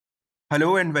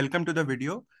Hello and welcome to the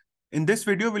video. In this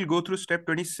video, we'll go through step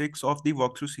 26 of the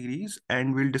walkthrough series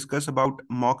and we'll discuss about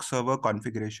mock server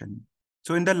configuration.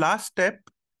 So in the last step,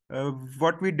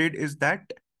 what we did is that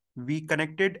we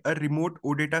connected a remote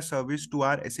OData service to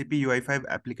our SAP UI5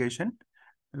 application.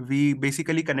 We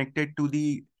basically connected to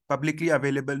the publicly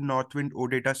available Northwind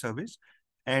OData service,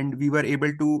 and we were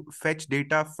able to fetch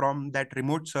data from that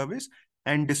remote service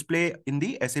and display in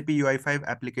the SAP UI5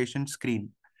 application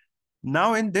screen.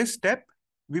 Now in this step,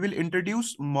 we will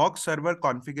introduce mock server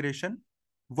configuration.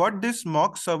 What this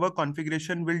mock server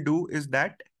configuration will do is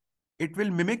that it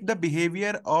will mimic the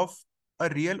behavior of a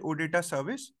real OData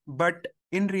service, but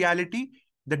in reality,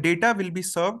 the data will be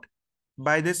served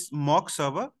by this mock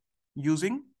server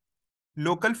using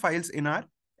local files in our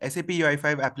SAP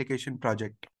UI5 application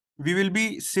project. We will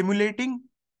be simulating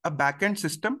a backend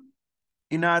system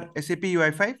in our SAP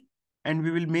UI5, and we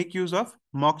will make use of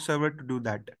mock server to do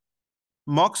that.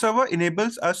 Mock server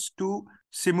enables us to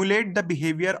simulate the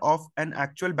behavior of an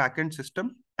actual backend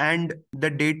system, and the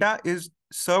data is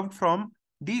served from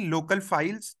the local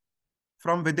files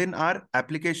from within our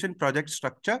application project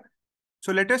structure.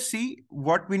 So let us see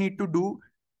what we need to do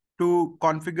to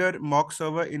configure mock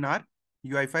server in our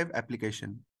UI5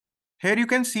 application. Here you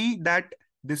can see that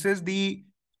this is the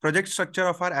project structure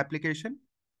of our application,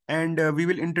 and we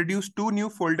will introduce two new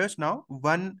folders now,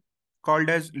 one called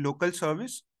as local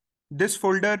service. This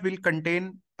folder will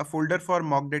contain a folder for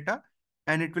mock data,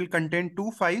 and it will contain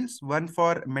two files, one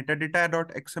for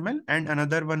metadata.xml and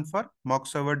another one for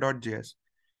mockserver.js.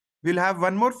 We'll have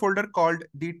one more folder called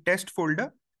the test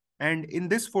folder, and in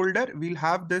this folder, we'll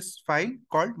have this file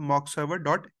called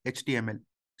mockserver.html.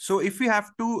 So if we have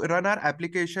to run our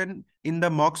application in the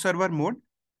mock server mode,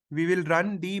 we will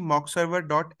run the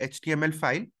mockserver.html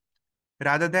file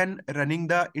rather than running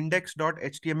the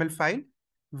index.html file,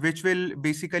 which will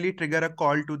basically trigger a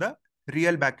call to the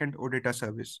real backend OData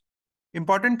service.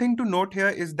 Important thing to note here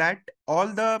is that all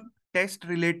the test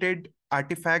related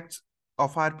artifacts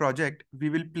of our project, we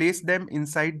will place them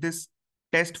inside this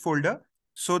test folder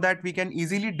so that we can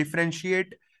easily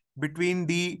differentiate between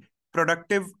the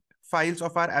productive files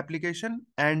of our application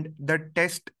and the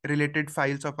test related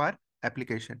files of our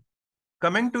application.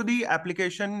 Coming to the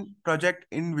application project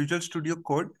in Visual Studio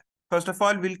Code, first of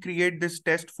all, we'll create this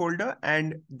test folder,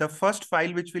 and the first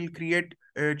file which we'll create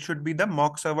should be the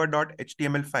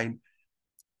mockserver.html file.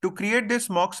 To create this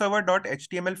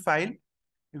mockserver.html file,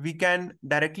 we can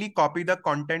directly copy the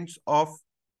contents of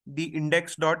the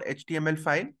index.html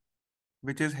file,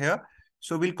 which is here.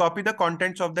 So we'll copy the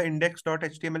contents of the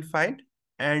index.html file,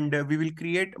 and we will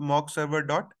create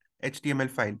mockserver.html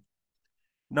file.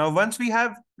 Now, once we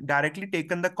have directly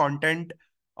taken the content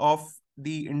of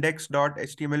the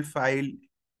index.html file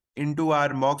into our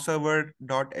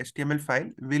mockserver.html file,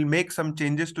 we'll make some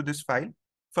changes to this file.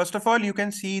 First of all, you can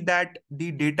see that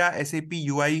the data SAP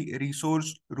UI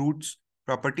resource routes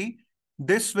property,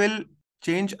 this will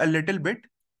change a little bit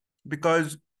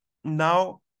because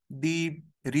now the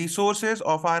resources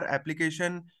of our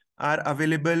application are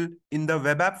available in the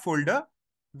web app folder,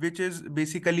 which is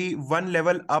basically one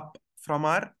level up from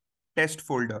our test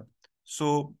folder.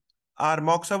 So our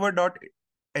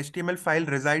mockserver.html file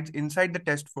resides inside the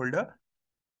test folder,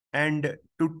 and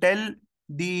to tell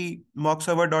the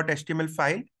mockserver.html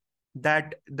file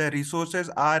that the resources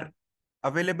are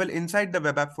available inside the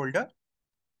web app folder,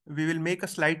 we will make a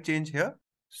slight change here.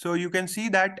 So you can see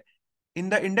that in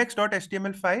the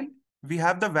index.html file, we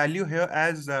have the value here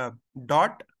as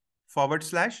dot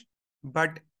 /,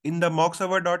 but in the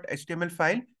mockserver.html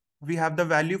file, we have the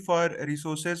value for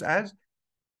resources as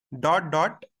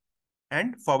dot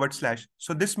and /.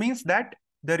 So this means that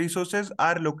the resources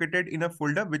are located in a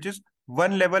folder which is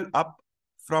one level up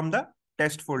from the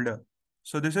test folder.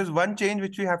 So this is one change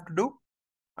which we have to do.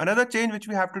 Another change which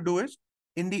we have to do is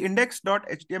in the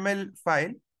index.html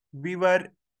file, we were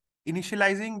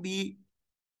initializing the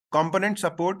component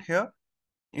support here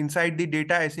inside the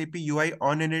data SAP UI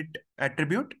onInit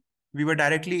attribute. We were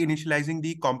directly initializing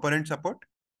the component support.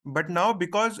 But now,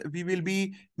 because we will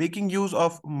be making use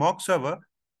of mock server,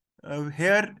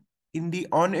 here in the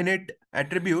onInit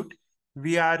attribute,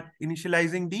 we are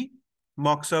initializing the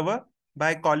mock server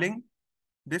by calling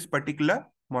this particular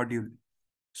module.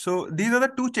 So these are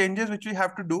the two changes which we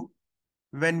have to do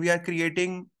when we are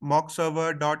creating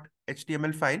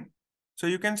mockserver.html file. So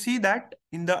you can see that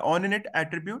in the onInit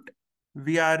attribute,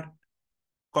 we are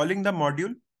calling the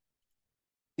module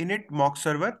init mock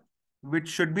server, which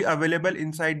should be available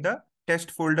inside the test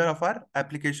folder of our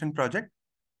application project.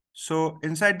 So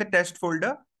inside the test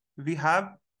folder, we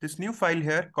have this new file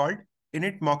here called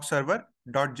init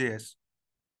mockserver.js.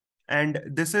 And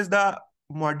this is the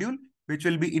module which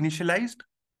will be initialized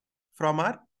from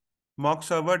our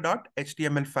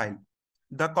mockserver.html file.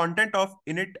 The content of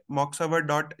init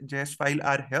mockserver.js file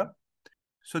are here.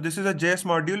 So this is a JS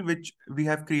module which we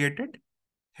have created.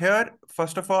 Here,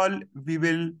 first of all, we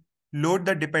will load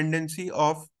the dependency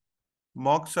of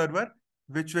mock server,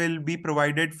 which will be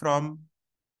provided from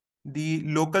the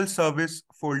local service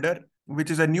folder,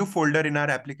 which is a new folder in our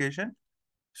application.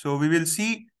 So we will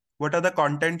see what are the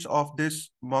contents of this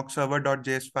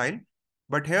mockserver.js file.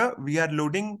 But here we are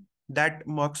loading that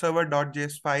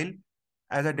mockserver.js file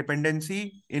as a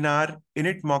dependency in our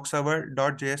init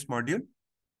mockserver.js module.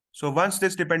 So once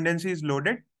this dependency is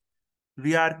loaded,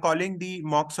 we are calling the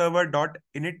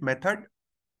mockserver.init method.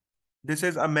 This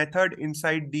is a method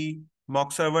inside the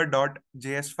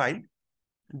mockserver.js file.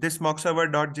 This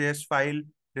mockserver.js file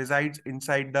resides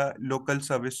inside the local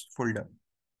service folder.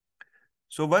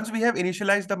 So once we have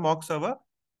initialized the mock server,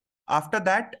 after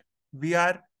that, we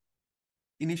are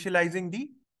initializing the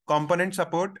component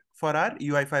support for our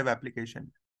UI5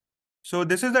 application. So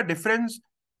this is the difference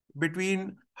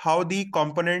between how the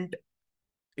component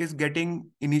is getting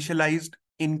initialized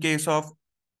in case of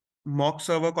mock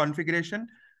server configuration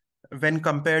when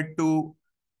compared to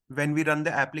when we run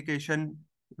the application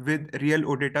with real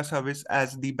OData service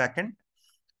as the backend.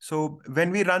 So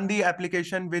when we run the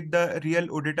application with the real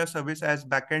OData service as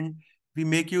backend, we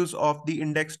make use of the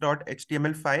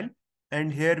index.html file,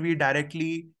 and here we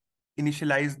directly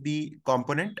initialize the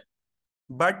component.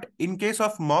 But in case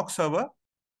of mock server,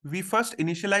 we first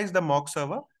initialize the mock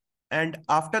server, and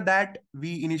after that,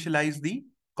 we initialize the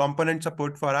component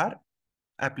support for our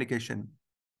application.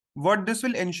 What this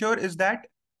will ensure is that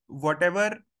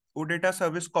whatever OData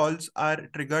service calls are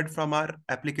triggered from our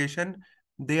application,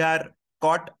 they are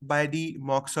caught by the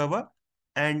mock server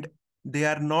and they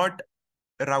are not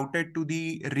routed to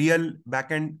the real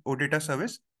backend OData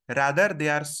service. Rather, they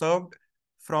are served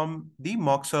from the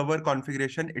mock server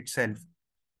configuration itself.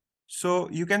 So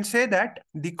you can say that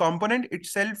the component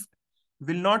itself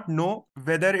will not know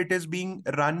whether it is being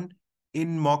run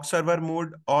in mock server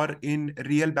mode or in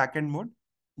real backend mode.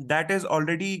 That is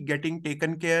already getting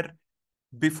taken care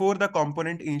before the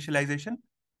component initialization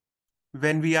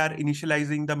when we are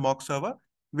initializing the mock server,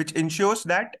 which ensures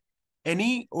that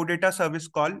any OData service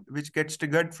call which gets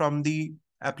triggered from the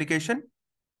application,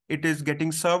 it is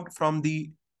getting served from the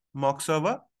mock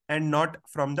server and not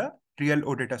from the real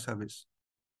OData service.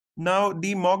 Now,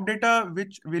 the mock data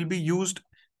which will be used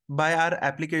by our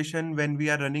application when we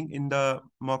are running in the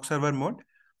mock server mode,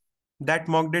 that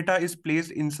mock data is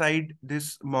placed inside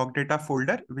this mock data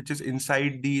folder, which is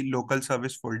inside the local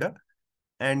service folder.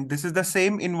 And this is the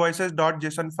same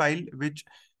invoices.json file, which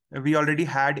we already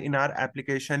had in our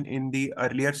application in the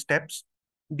earlier steps.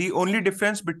 The only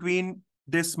difference between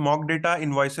this mock data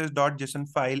invoices.json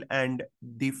file and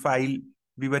the file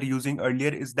we were using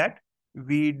earlier is that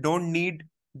we don't need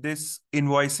this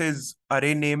invoices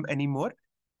array name anymore.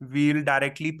 We'll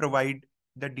directly provide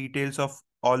the details of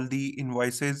all the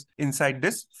invoices inside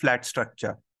this flat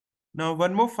structure. Now,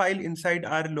 one more file inside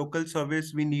our local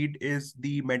service we need is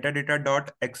the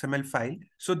metadata.xml file.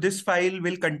 So this file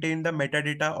will contain the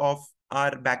metadata of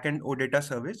our backend OData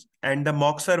service, and the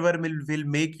mock server will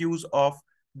make use of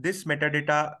this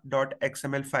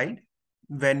metadata.xml file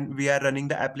when we are running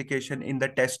the application in the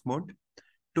test mode.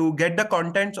 To get the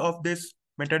contents of this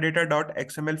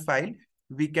metadata.xml file,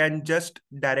 we can just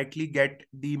directly get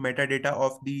the metadata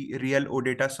of the real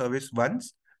OData service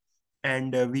once,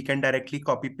 and we can directly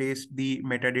copy paste the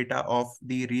metadata of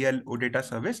the real OData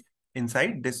service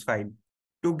inside this file.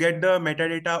 To get the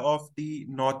metadata of the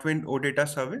Northwind OData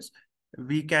service,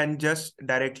 we can just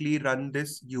directly run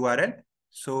this URL.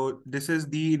 So this is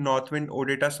the Northwind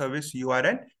OData service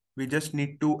URL. We just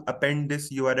need to append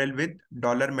this URL with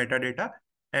 $metadata,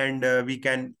 and we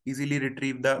can easily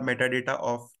retrieve the metadata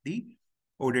of the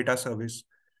OData service.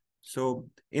 So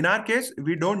in our case,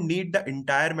 we don't need the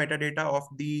entire metadata of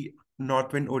the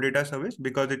Northwind OData service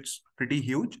because it's pretty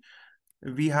huge.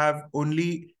 We have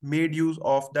only made use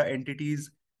of the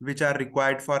entities which are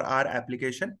required for our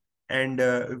application, and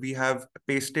we have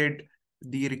pasted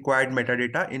the required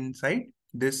metadata inside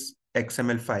this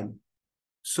XML file.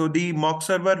 So the mock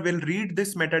server will read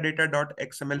this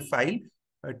metadata.xml file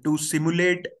to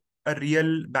simulate a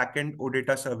real backend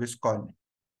OData service call.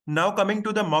 Now coming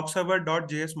to the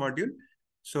mockserver.js module.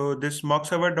 So this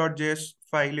mockserver.js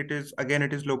file, it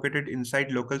is located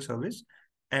inside local service.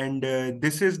 And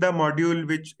this is the module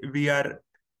which we are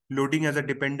loading as a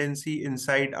dependency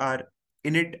inside our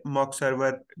init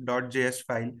mockserver.js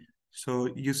file. So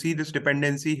you see this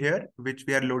dependency here, which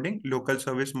we are loading, local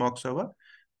service mock server.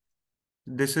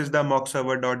 This is the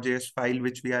mockserver.js file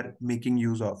which we are making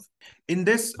use of. In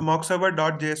this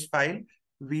mockserver.js file,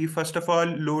 we first of all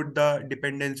load the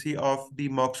dependency of the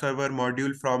mockserver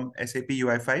module from SAP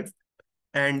UI5.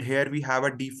 And here we have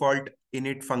a default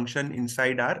init function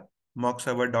inside our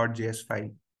mockserver.js file.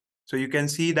 So you can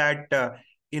see that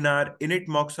in our init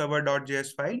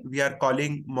mockserver.js file, we are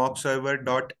calling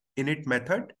mockserver.init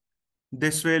method.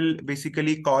 This will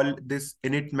basically call this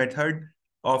init method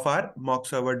of our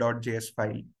mockserver.js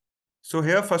file. So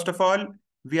here, first of all,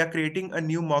 we are creating a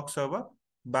new mock server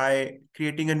by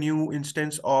creating a new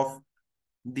instance of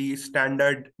the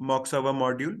standard mock server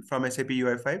module from SAP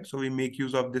UI5. So we make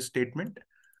use of this statement.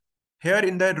 Here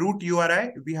in the root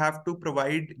URI, we have to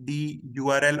provide the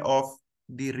URL of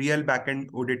the real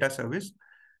backend OData service.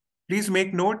 Please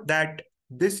make note that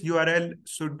this URL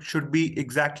should be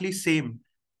exactly same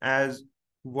as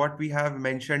what we have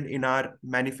mentioned in our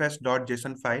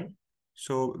manifest.json file.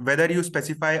 So whether you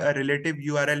specify a relative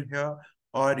URL here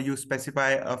or you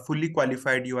specify a fully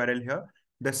qualified URL here,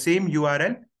 the same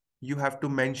URL you have to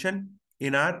mention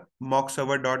in our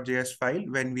mockserver.js file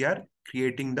when we are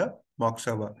creating the mock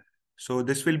server. So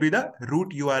this will be the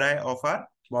root URI of our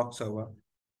mock server.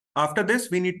 After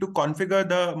this, we need to configure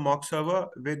the mock server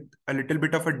with a little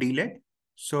bit of a delay.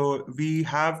 So we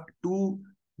have two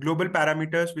global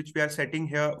parameters which we are setting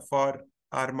here for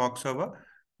our mock server.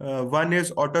 One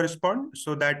is auto respond,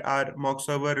 so that our mock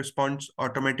server responds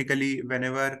automatically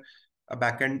whenever a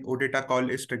backend OData call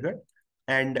is triggered.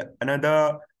 And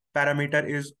another parameter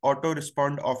is auto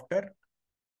respond after.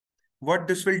 What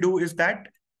this will do is that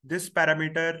this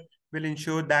parameter will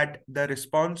ensure that the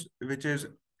response which is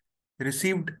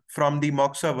received from the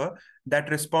mock server,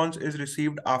 that response is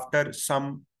received after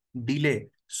some delay,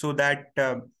 so that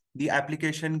the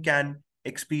application can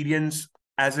experience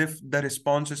as if the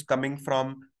response is coming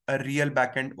from a real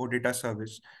backend OData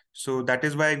service. So that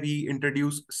is why we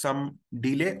introduce some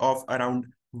delay of around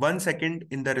 1 second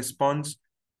in the response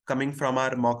coming from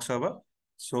our mock server.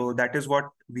 So that is what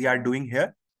we are doing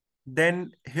here.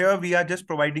 Then here we are just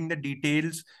providing the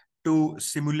details to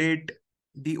simulate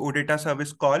the OData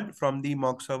service call from the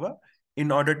mock server.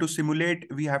 In order to simulate,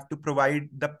 we have to provide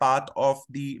the path of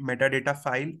the metadata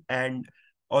file and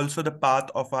also the path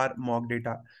of our mock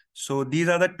data. So these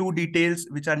are the two details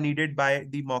which are needed by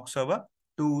the mock server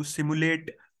to simulate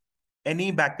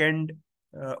any backend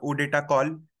OData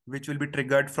call which will be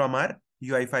triggered from our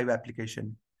UI5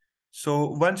 application. So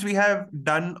once we have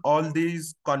done all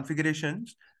these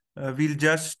configurations, we'll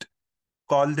just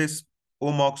call this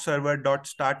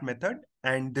mockserver.start method,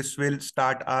 and this will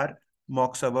start our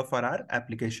mock server for our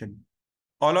application.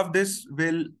 All of this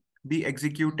will be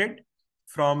executed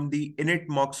from the init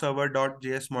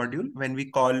mockserver.js module when we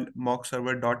call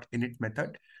mockserver.init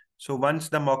method. So once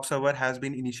the mock server has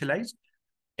been initialized,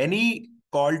 any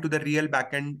call to the real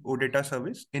backend OData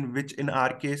service, in which in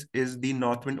our case is the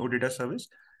Northwind OData service,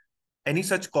 any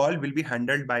such call will be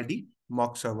handled by the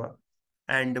mock server.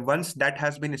 And once that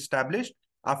has been established,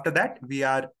 after that, we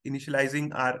are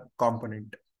initializing our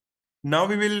component. Now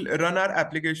we will run our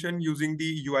application using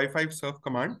the UI5 serve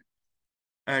command,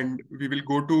 and we will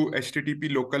go to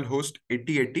HTTP localhost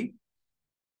 8080.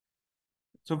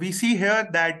 So we see here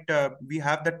that we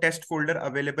have the test folder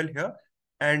available here,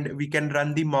 and we can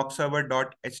run the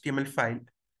mockserver.html file.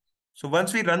 So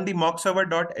once we run the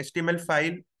mockserver.html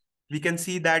file, we can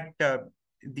see that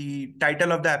the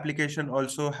title of the application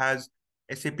also has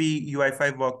SAP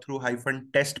UI5 walkthrough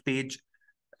 -test page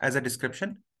as a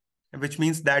description, which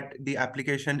means that the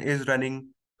application is running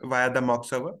via the mock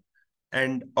server.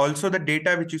 And also the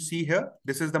data which you see here,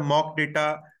 this is the mock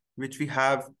data which we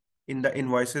have in the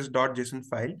invoices.json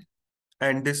file.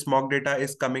 And this mock data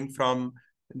is coming from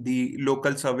the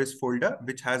local service folder,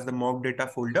 which has the mock data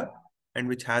folder and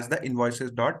which has the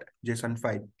invoices.json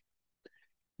file.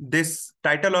 This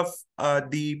title of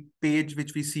the page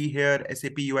which we see here,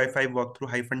 SAP UI5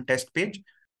 walkthrough -test page,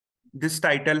 this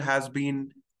title has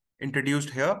been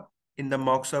introduced here in the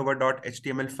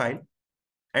mockserver.html file.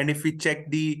 And if we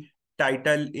check the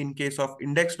title in case of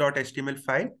index.html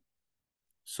file,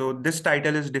 so this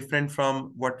title is different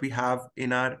from what we have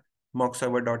in our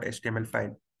mockserver.html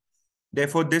file.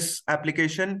 Therefore, this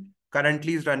application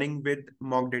currently is running with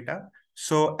mock data.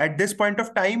 So at this point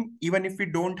of time, even if we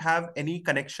don't have any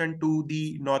connection to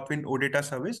the Northwind OData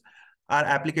service, our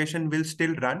application will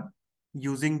still run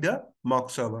using the mock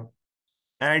server.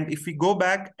 And if we go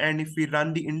back and if we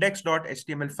run the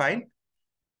index.html file,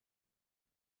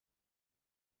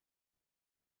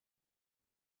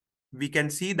 we can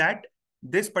see that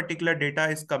this particular data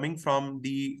is coming from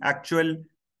the actual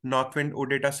Northwind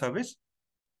OData service.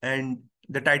 And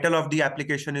The title of the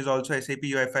application is also SAP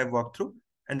UI5 walkthrough,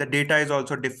 and the data is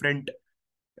also different,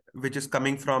 which is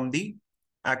coming from the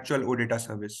actual OData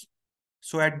service.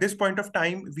 So at this point of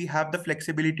time, we have the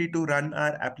flexibility to run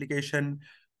our application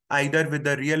either with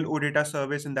the real OData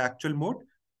service in the actual mode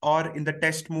or in the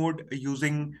test mode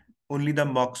using only the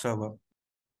mock server.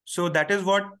 So that is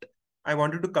what I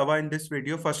wanted to cover in this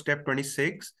video for step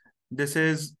 26. This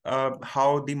is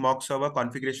how the mock server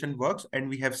configuration works, and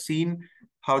we have seen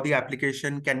how the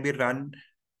application can be run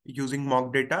using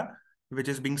mock data, which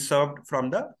is being served from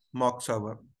the mock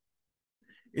server.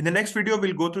 In the next video,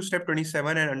 we'll go through step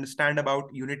 27 and understand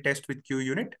about unit test with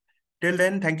QUnit. Till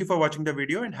then, thank you for watching the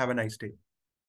video and have a nice day.